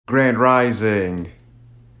Grand Rising.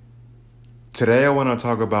 Today I want to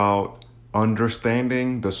talk about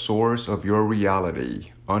understanding the source of your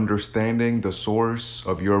reality. Understanding the source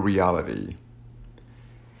of your reality.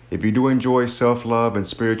 If you do enjoy self-love and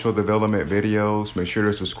spiritual development videos, make sure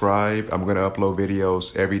to subscribe. I'm going to upload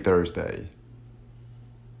videos every Thursday.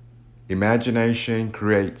 Imagination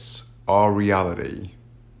creates all reality.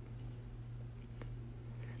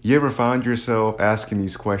 You ever find yourself asking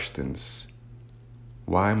these questions?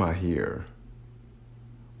 Why am I here?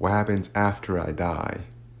 What happens after I die?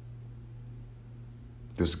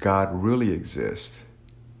 Does God really exist?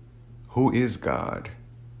 Who is God?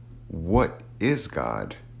 What is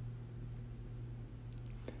God?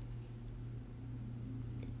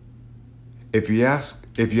 If you ask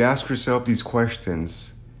yourself these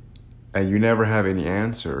questions and you never have any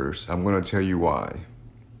answers, I'm going to tell you why.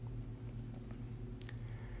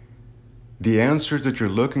 The answers that you're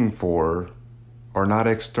looking for are not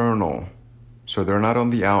external. So they're not on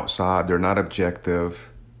the outside. They're not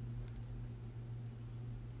objective.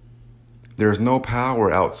 There's no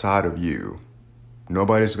power outside of you.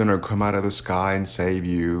 Nobody's going to come out of the sky and save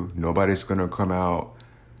you. Nobody's going to come out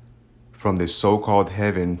from this so-called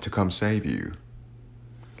heaven to come save you.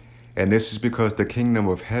 And this is because the kingdom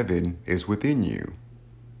of heaven is within you.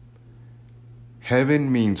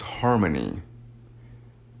 Heaven means harmony.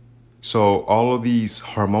 So all of these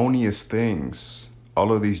harmonious things,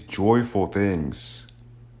 all of these joyful things,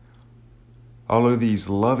 all of these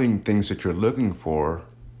loving things that you're looking for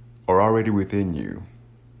are already within you.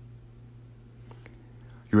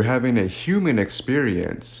 You're having a human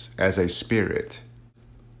experience as a spirit.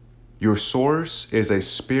 Your source is a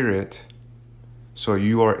spirit, so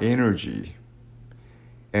you are energy.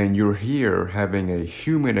 And you're here having a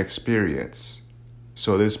human experience.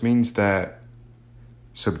 So this means that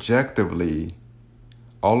subjectively,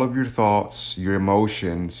 all of your thoughts, your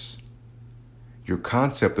emotions, your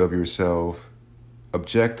concept of yourself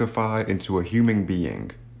objectified into a human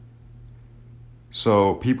being.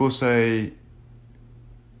 So people say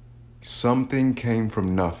something came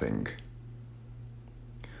from nothing.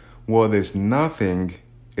 Well, this nothing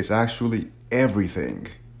is actually everything,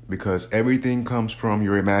 because everything comes from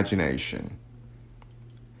your imagination.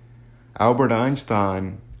 Albert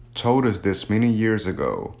Einstein told us this many years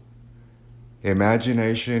ago.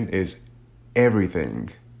 Imagination is everything.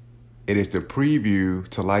 It is the preview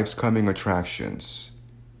to life's coming attractions.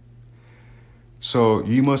 So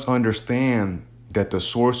you must understand that the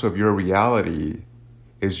source of your reality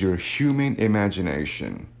is your human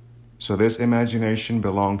imagination. So this imagination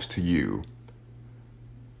belongs to you.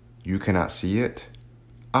 You cannot see it.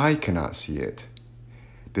 I cannot see it.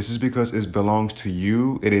 This is because it belongs to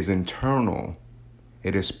you. It is internal.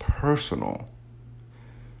 It is personal.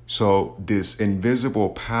 So this invisible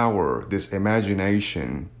power, this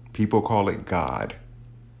imagination, people call it God.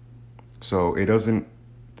 So it doesn't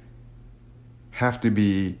have to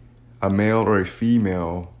be a male or a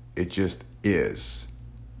female. It just is.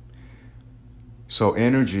 So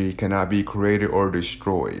energy cannot be created or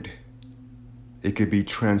destroyed. It could be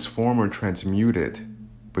transformed or transmuted,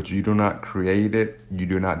 but you do not create it. You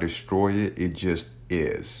do not destroy it. It just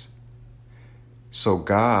is. So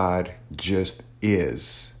God just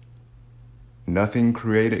is. Nothing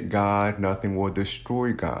created God. Nothing will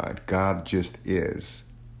destroy God. God just is.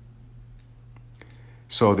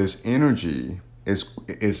 So this energy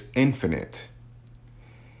is infinite.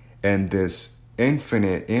 And this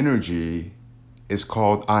infinite energy is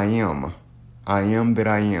called I am. I am that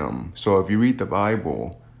I am. So if you read the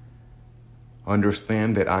Bible,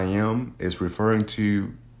 understand that I am is referring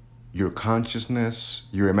to your consciousness,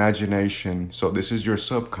 your imagination. So this is your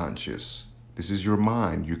subconscious. This is your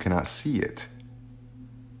mind. You cannot see it.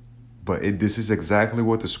 But this is exactly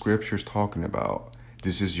what the scripture is talking about.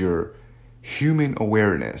 This is your human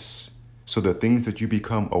awareness. So the things that you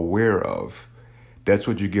become aware of, that's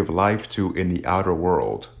what you give life to in the outer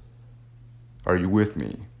world. Are you with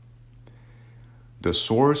me? The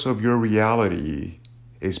source of your reality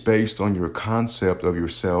is based on your concept of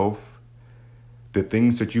yourself, the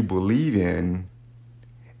things that you believe in,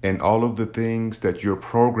 and all of the things that you're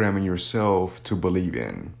programming yourself to believe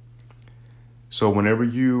in. So whenever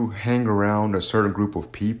you hang around a certain group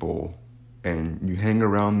of people and you hang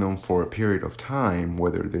around them for a period of time,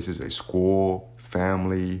 whether this is a school,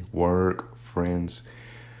 family, work, friends,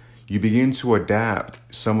 you begin to adapt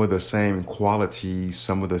some of the same qualities,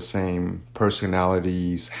 some of the same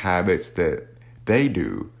personalities, habits that they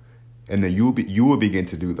do. And then you will begin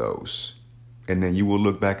to do those. And then you will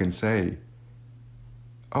look back and say,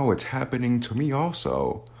 oh, it's happening to me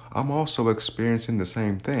also. I'm also experiencing the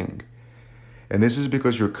same thing. And this is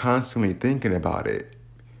because you're constantly thinking about it.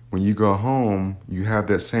 When you go home, you have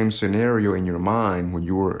that same scenario in your mind when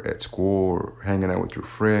you were at school or hanging out with your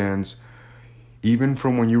friends, even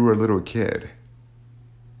from when you were a little kid.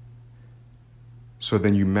 So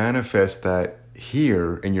then you manifest that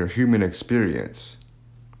here in your human experience.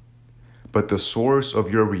 But the source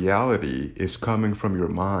of your reality is coming from your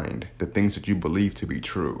mind, the things that you believe to be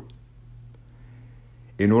true.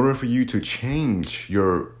 In order for you to change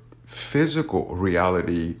your physical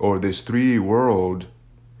reality or this 3D world,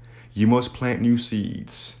 you must plant new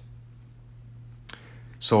seeds.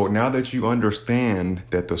 So now that you understand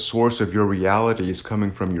that the source of your reality is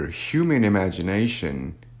coming from your human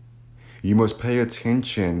imagination, you must pay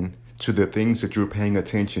attention to the things that you're paying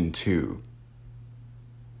attention to.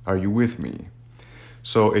 Are you with me?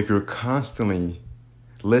 So if you're constantly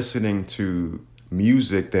listening to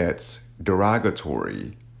music that's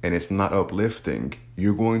derogatory and it's not uplifting,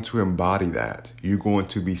 you're going to embody that. You're going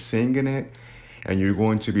to be singing it, and you're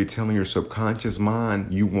going to be telling your subconscious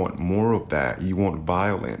mind you want more of that. You want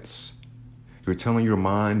violence. You're telling your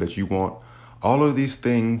mind that you want all of these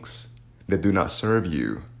things that do not serve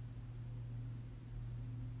you.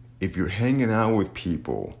 If you're hanging out with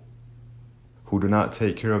people who do not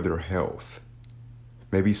take care of their health,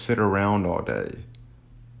 maybe sit around all day,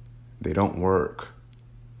 they don't work.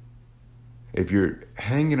 If you're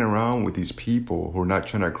hanging around with these people who are not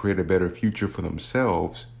trying to create a better future for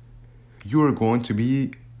themselves, you are going to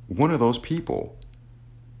be one of those people.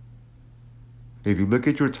 If you look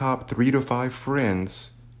at your top 3 to 5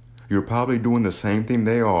 friends, you're probably doing the same thing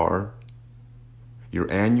they are.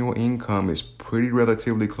 Your annual income is pretty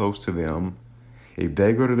relatively close to them. If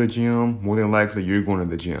they go to the gym, more than likely you're going to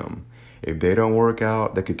the gym. If they don't work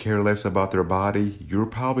out, they could care less about their body, you're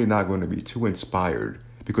probably not going to be too inspired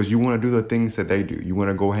because you want to do the things that they do. You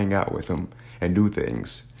want to go hang out with them and do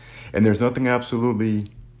things. And there's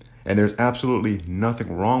absolutely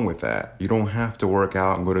nothing wrong with that. You don't have to work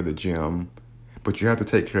out and go to the gym, but you have to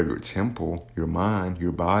take care of your temple, your mind,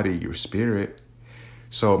 your body, your spirit.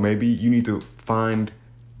 So maybe you need to find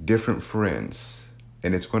different friends,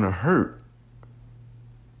 and it's going to hurt.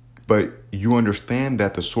 But you understand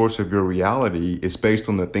that the source of your reality is based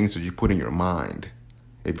on the things that you put in your mind.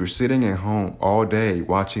 If you're sitting at home all day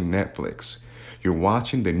watching Netflix, you're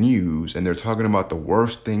watching the news and they're talking about the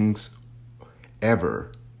worst things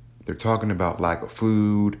ever. They're talking about lack of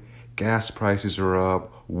food, gas prices are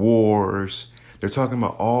up, wars. They're talking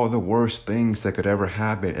about all the worst things that could ever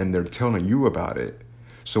happen, and they're telling you about it.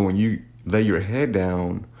 So when you lay your head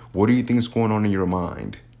down, what do you think is going on in your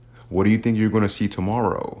mind? What do you think you're going to see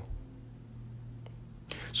tomorrow?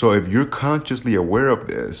 So if you're consciously aware of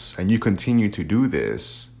this and you continue to do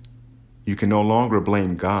this, you can no longer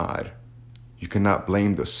blame God. You cannot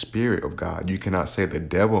blame the Spirit of God. You cannot say the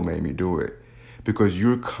devil made me do it, because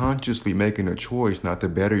you're consciously making a choice not to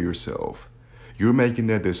better yourself. You're making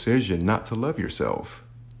that decision not to love yourself.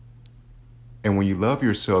 And when you love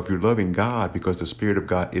yourself, you're loving God because the Spirit of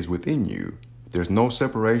God is within you. There's no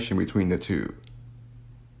separation between the two.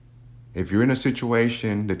 If you're in a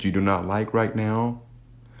situation that you do not like right now,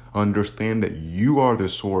 understand that you are the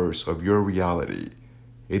source of your reality.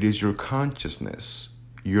 It is your consciousness,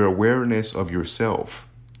 your awareness of yourself.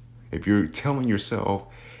 If you're telling yourself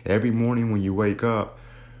every morning when you wake up,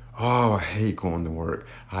 oh, I hate going to work.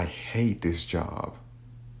 I hate this job.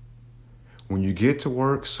 When you get to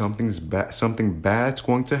work, something bad's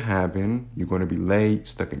going to happen. You're going to be late,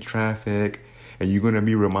 stuck in traffic, and you're going to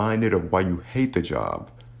be reminded of why you hate the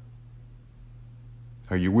job.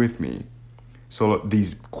 Are you with me? So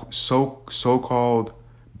these so-called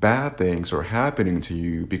bad things are happening to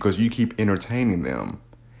you because you keep entertaining them.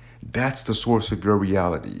 That's the source of your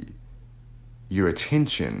reality. Your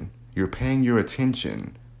attention. You're paying your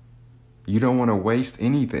attention. You don't want to waste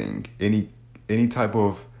anything, any type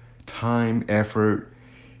of time, effort.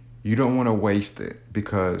 You don't want to waste it,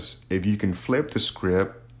 because if you can flip the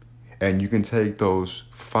script and you can take those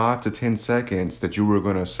 5 to 10 seconds that you were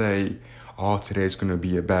going to say, oh, today's going to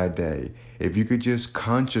be a bad day. If you could just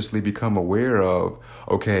consciously become aware of,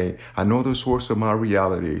 okay, I know the source of my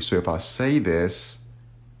reality. So if I say this,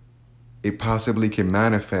 it possibly can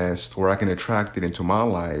manifest, or I can attract it into my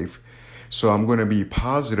life. So I'm going to be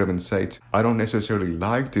positive and say, I don't necessarily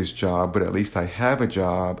like this job, but at least I have a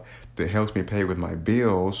job that helps me pay with my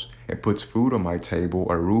bills and puts food on my table,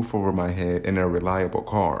 a roof over my head, and a reliable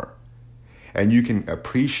car. And you can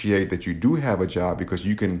appreciate that you do have a job, because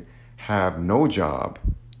you can have no job.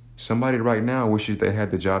 Somebody right now wishes they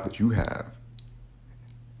had the job that you have.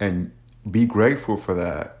 And be grateful for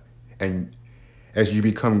that. And as you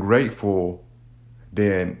become grateful,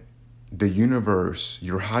 then the universe,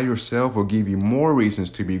 your higher self will give you more reasons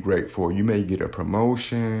to be grateful. You may get a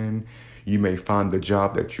promotion. You may find the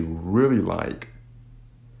job that you really like.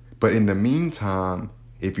 But in the meantime,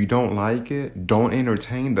 if you don't like it, don't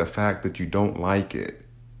entertain the fact that you don't like it.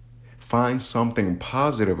 Find something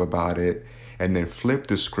positive about it and then flip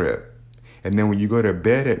the script. And then when you go to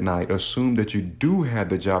bed at night, assume that you do have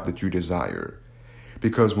the job that you desire.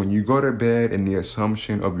 Because when you go to bed in the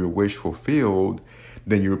assumption of your wish fulfilled,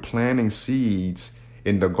 then you're planting seeds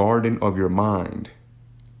in the garden of your mind.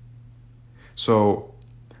 So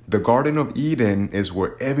the Garden of Eden is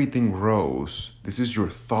where everything grows. This is your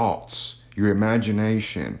thoughts, your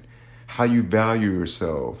imagination, how you value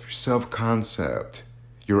yourself, your self-concept,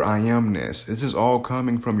 your I amness. This is all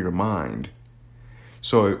coming from your mind.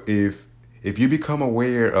 So if you become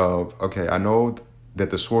aware of, okay, I know that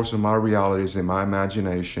the source of my reality is in my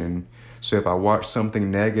imagination. So if I watch something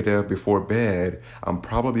negative before bed, I'm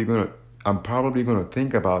probably gonna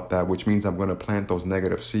think about that, which means I'm gonna plant those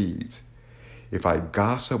negative seeds. If I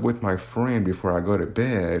gossip with my friend before I go to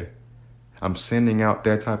bed, I'm sending out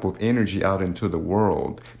that type of energy out into the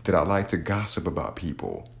world that I like to gossip about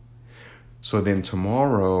people. So then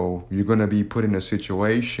tomorrow, you're going to be put in a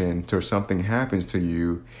situation where something happens to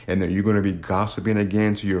you, and then you're going to be gossiping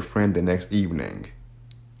again to your friend the next evening.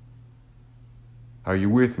 Are you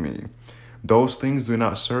with me? Those things do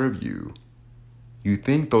not serve you. You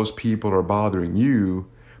think those people are bothering you,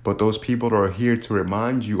 but those people are here to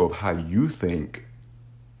remind you of how you think.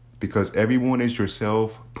 Because everyone is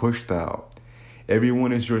yourself pushed out.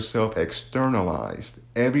 Everyone is yourself externalized.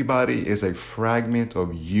 Everybody is a fragment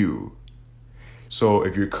of you. So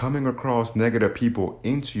if you're coming across negative people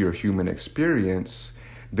into your human experience,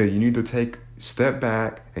 then you need to take a step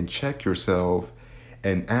back and check yourself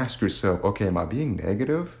and ask yourself, okay, am I being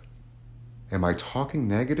negative? Am I talking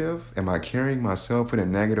negative? Am I carrying myself in a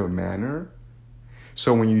negative manner?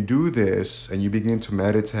 So when you do this and you begin to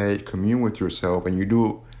meditate, commune with yourself, and you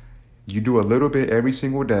do a little bit every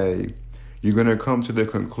single day, you're going to come to the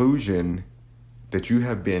conclusion that you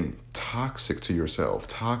have been toxic to yourself,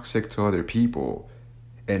 toxic to other people.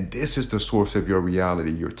 And this is the source of your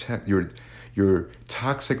reality, your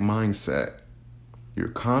toxic mindset. You're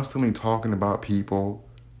constantly talking about people.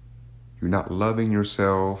 You're not loving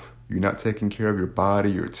yourself. You're not taking care of your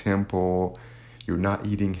body, your temple. You're not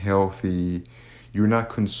eating healthy. You're not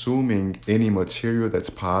consuming any material that's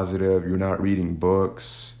positive. You're not reading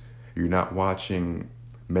books. You're not watching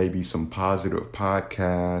maybe some positive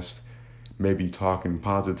podcasts. Maybe talking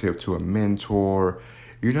positive to a mentor.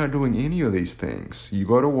 You're not doing any of these things. You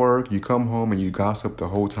go to work, you come home, and you gossip the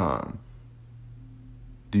whole time.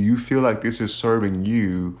 Do you feel like this is serving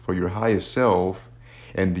you for your highest self?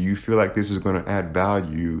 And do you feel like this is going to add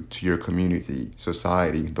value to your community,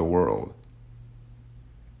 society, the world?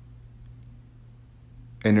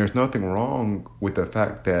 And there's nothing wrong with the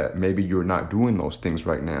fact that maybe you're not doing those things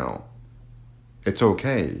right now. It's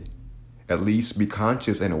okay. At least be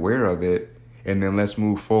conscious and aware of it, and then let's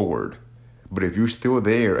move forward. But if you're still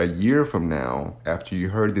there a year from now, after you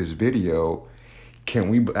heard this video, can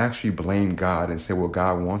we actually blame God and say, well,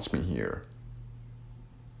 God wants me here?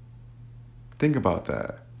 Think about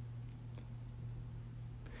that.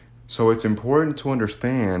 So it's important to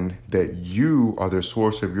understand that you are the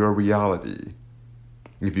source of your reality.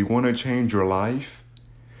 If you want to change your life,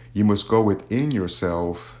 you must go within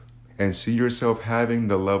yourself and see yourself having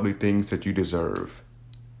the lovely things that you deserve.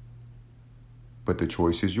 But the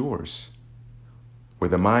choice is yours. Where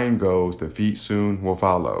the mind goes, the feet soon will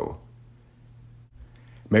follow.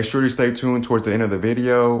 Make sure to stay tuned towards the end of the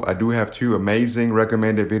video. I do have 2 amazing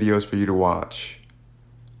recommended videos for you to watch.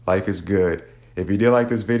 Life is good. If you did like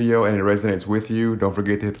this video and it resonates with you, don't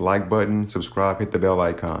forget to hit the like button, subscribe, hit the bell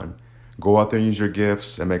icon. Go out there and use your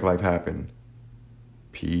gifts and make life happen.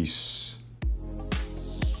 Peace.